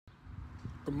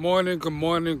Good morning, good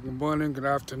morning, good morning, good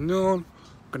afternoon,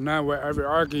 good night, wherever you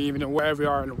are, good evening, wherever you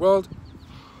are in the world.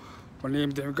 My name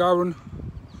is David Godwin.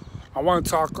 I want to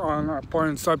talk on an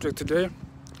important subject today.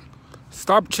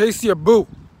 Stop chasing your boo.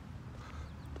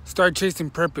 Start chasing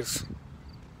purpose.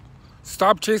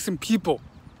 Stop chasing people.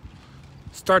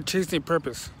 Start chasing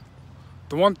purpose.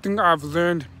 The one thing I've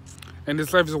learned in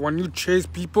this life is when you chase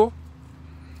people,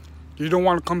 you don't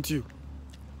want to come to you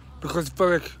because you feel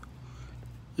like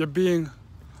you're being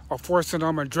a force on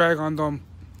them, a drag on them.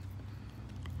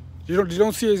 You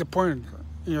don't see it as a point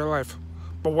in your life.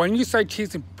 But when you start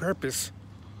chasing purpose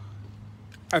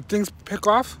and things pick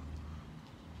off,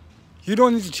 you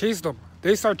don't need to chase them.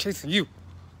 They start chasing you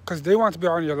because they want to be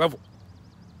on your level.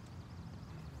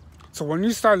 So when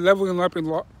you start leveling up in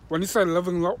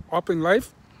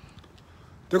life,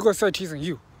 they're gonna start chasing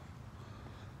you.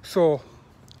 So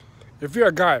if you're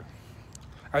a guy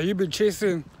and you've been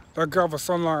chasing that girl for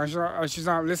so long and she's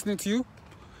not listening to you,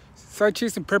 start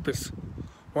chasing purpose.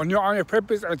 When you're on your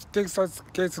purpose and things start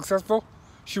getting successful,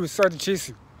 she will start to chase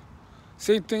you.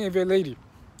 Same thing if you're a lady.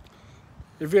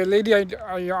 If you're a lady and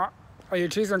you're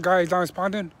chasing a guy who's not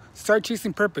responding, start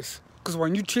chasing purpose. Because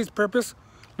when you chase purpose,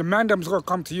 the man is going to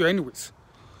come to you anyways.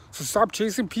 So stop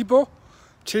chasing people,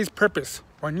 chase purpose.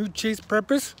 When you chase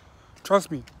purpose,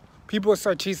 trust me, people will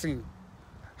start chasing you.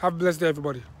 Have a blessed day,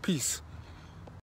 everybody. Peace.